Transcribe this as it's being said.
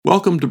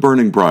Welcome to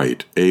Burning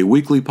Bright, a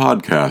weekly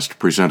podcast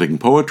presenting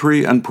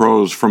poetry and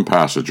prose from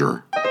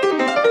Passager.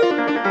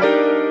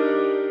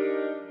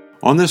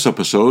 On this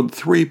episode,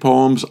 3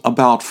 poems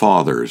about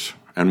fathers,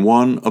 and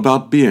 1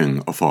 about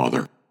being a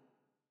father.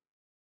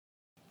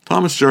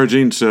 Thomas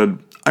Jardine said,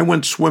 "I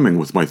went swimming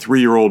with my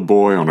 3-year-old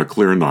boy on a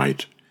clear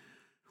night.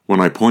 When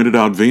I pointed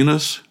out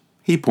Venus,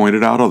 he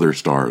pointed out other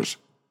stars."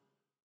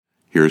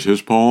 Here's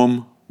his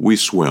poem, We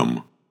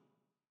Swim.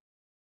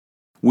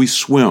 We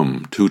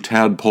swim, 2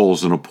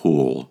 tadpoles in a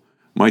pool,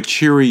 my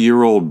cheery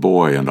year-old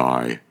boy and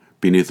I,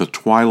 beneath a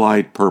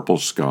twilight purple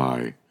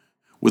sky,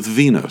 with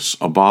Venus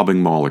a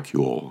bobbing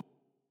molecule.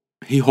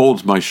 He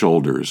holds my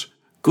shoulders.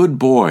 "Good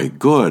boy,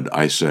 good,"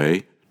 I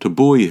say, to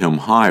buoy him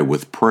high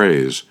with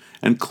praise,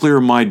 and clear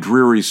my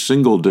dreary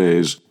single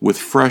days with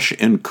fresh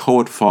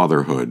inchoate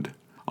fatherhood,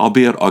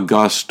 albeit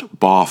august,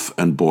 boff,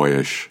 and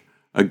boyish,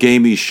 a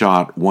gamey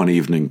shot one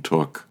evening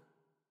took.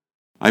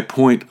 I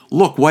point,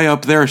 "Look, way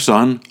up there,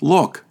 son,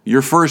 look,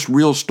 your first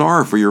real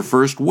star for your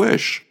first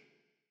wish."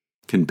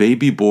 Can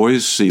baby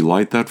boys see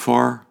light that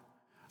far?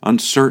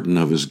 Uncertain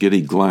of his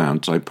giddy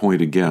glance, I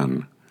point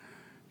again.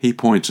 He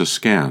points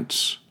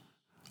askance,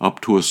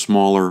 up to a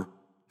smaller,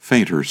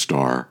 fainter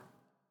star.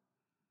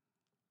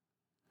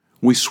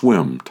 We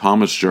Swim,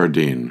 Thomas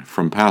Jardine,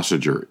 from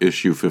Passager,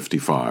 issue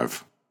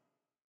 55.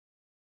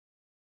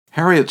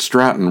 Harriet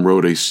Stratton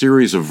wrote a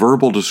series of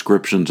verbal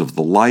descriptions of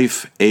the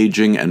life,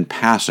 aging, and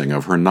passing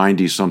of her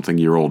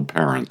 90-something-year-old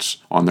parents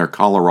on their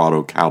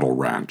Colorado cattle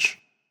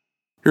ranch.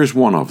 Here's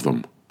one of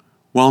them.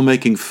 While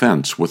making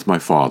fence with my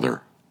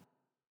father.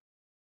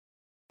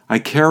 I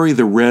carry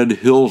the red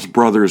Hills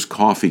Brothers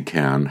coffee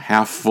can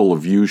half full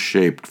of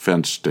U-shaped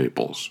fence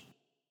staples.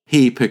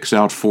 He picks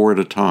out 4 at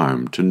a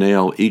time to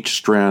nail each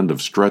strand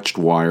of stretched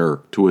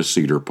wire to a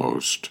cedar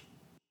post.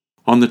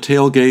 On the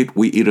tailgate,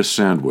 we eat a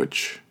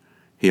sandwich.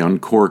 He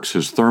uncorks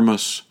his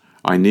thermos.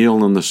 I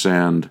kneel in the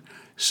sand,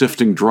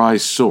 sifting dry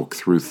silk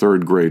through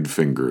third-grade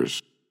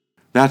fingers.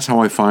 That's how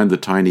I find the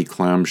tiny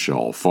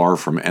clamshell far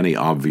from any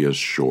obvious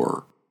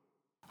shore.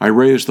 I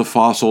raise the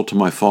fossil to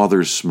my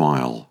father's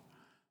smile.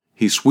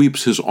 He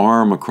sweeps his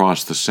arm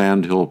across the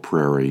sandhill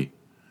prairie.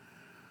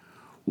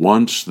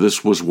 Once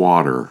this was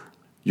water.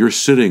 You're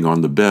sitting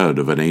on the bed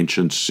of an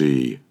ancient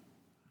sea.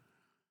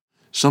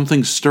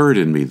 Something stirred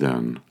in me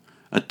then,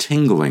 a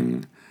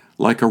tingling,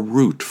 like a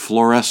root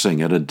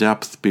fluorescing at a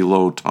depth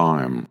below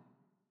time.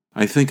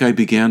 I think I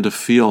began to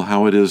feel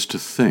how it is to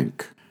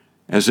think,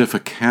 as if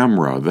a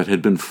camera that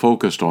had been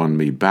focused on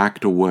me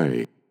backed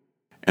away,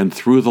 and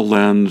through the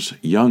lens,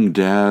 young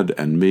Dad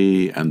and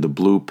me and the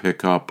blue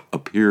pickup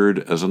appeared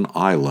as an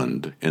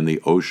island in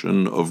the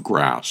ocean of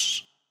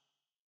grass.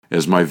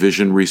 As my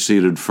vision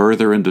receded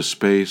further into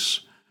space,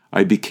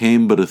 I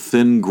became but a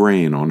thin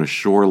grain on a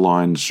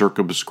shoreline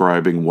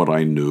circumscribing what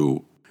I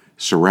knew,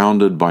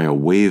 surrounded by a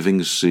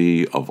waving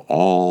sea of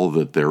all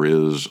that there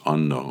is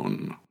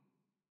unknown.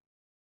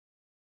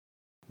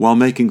 While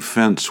making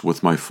fence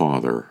with my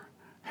father,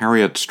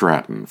 Harriet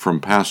Stratton, from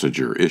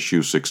Passager,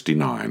 issue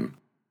 69.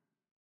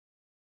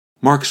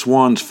 Mark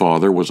Swan's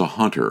father was a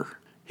hunter.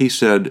 He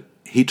said,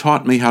 "He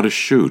taught me how to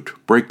shoot,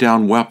 break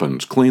down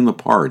weapons, clean the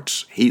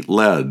parts, heat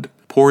lead,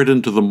 pour it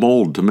into the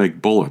mold to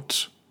make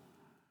bullets."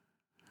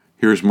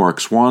 Here's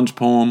Mark Swan's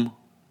poem,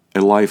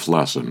 A Life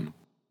Lesson.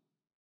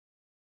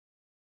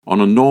 On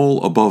a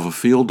knoll above a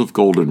field of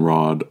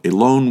goldenrod, a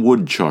lone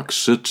woodchuck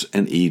sits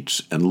and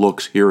eats and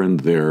looks here and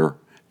there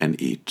and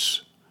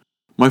eats.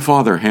 My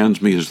father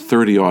hands me his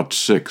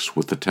 30-06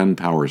 with the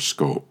 10-power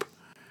scope.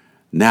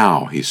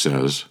 "Now," he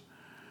says.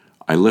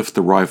 I lift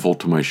the rifle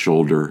to my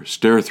shoulder,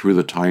 stare through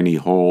the tiny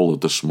hole at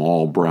the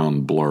small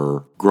brown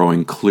blur,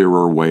 growing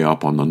clearer way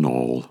up on the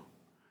knoll.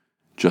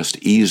 "Just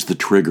ease the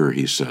trigger,"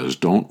 he says.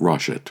 "Don't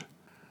rush it."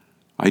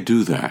 I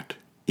do that,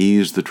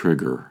 ease the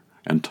trigger,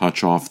 and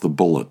touch off the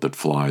bullet that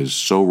flies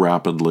so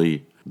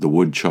rapidly the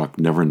woodchuck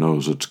never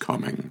knows it's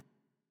coming.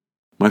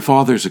 My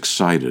father's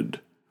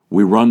excited.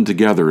 We run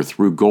together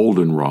through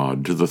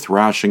goldenrod to the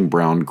thrashing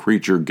brown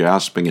creature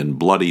gasping in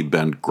bloody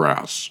bent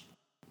grass.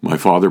 My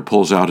father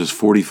pulls out his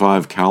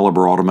 .45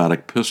 caliber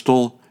automatic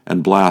pistol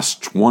and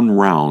blasts 1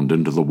 round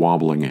into the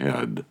wobbling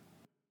head.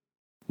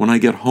 When I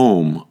get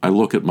home, I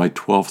look at my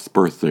 12th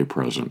birthday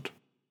present,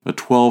 a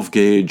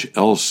 12-gauge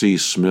L.C.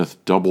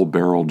 Smith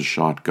double-barreled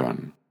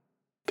shotgun.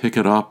 Pick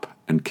it up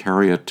and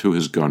carry it to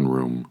his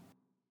gunroom.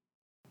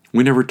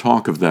 We never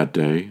talk of that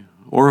day,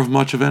 or of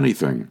much of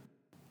anything.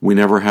 We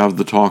never have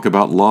the talk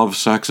about love,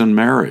 sex, and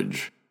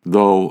marriage,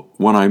 though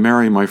when I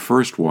marry my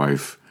first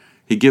wife,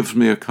 he gives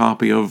me a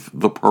copy of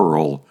The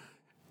Pearl,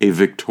 a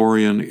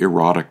Victorian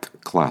erotic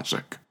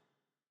classic.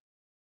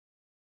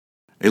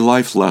 A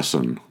Life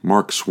Lesson,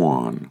 Mark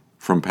Swan,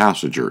 from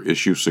Passager,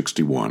 issue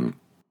 61.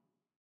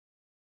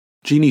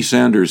 Jeannie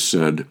Sanders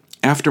said,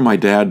 "After my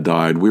dad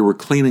died, we were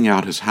cleaning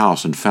out his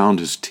house and found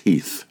his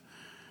teeth.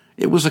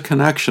 It was a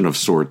connection of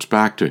sorts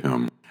back to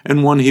him,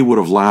 and one he would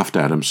have laughed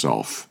at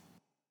himself."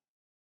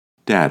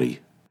 Daddy.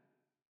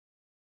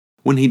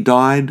 When he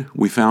died,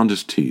 we found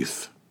his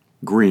teeth,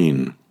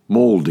 green,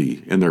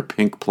 moldy in their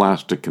pink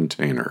plastic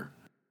container.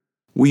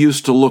 We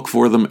used to look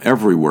for them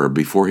everywhere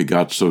before he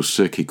got so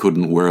sick he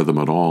couldn't wear them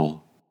at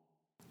all.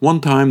 One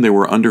time they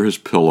were under his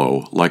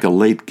pillow, like a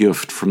late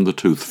gift from the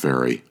tooth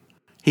fairy.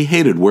 He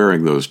hated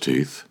wearing those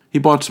teeth. He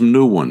bought some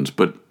new ones,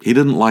 but he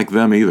didn't like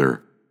them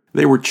either.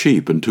 They were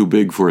cheap and too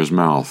big for his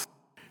mouth,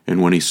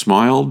 and when he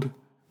smiled,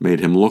 made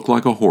him look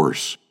like a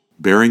horse,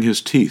 baring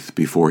his teeth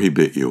before he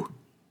bit you.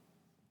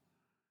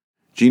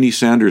 Jeannie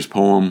Sanders'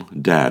 poem,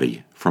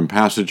 Daddy, from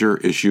Passenger,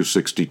 issue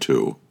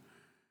 62.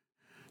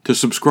 To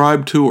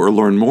subscribe to or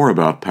learn more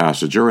about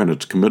Passenger and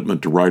its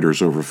commitment to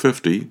writers over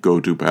 50, go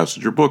to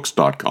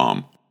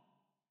PassengerBooks.com.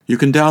 You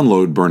can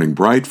download Burning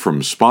Bright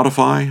from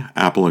Spotify,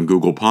 Apple and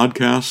Google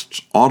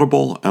Podcasts,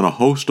 Audible, and a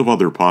host of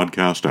other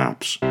podcast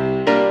apps.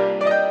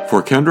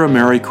 For Kendra,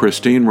 Mary,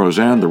 Christine,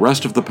 Roseanne, the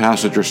rest of the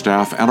Passenger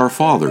staff, and our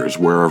fathers,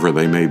 wherever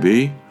they may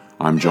be,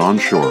 I'm John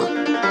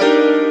Shore.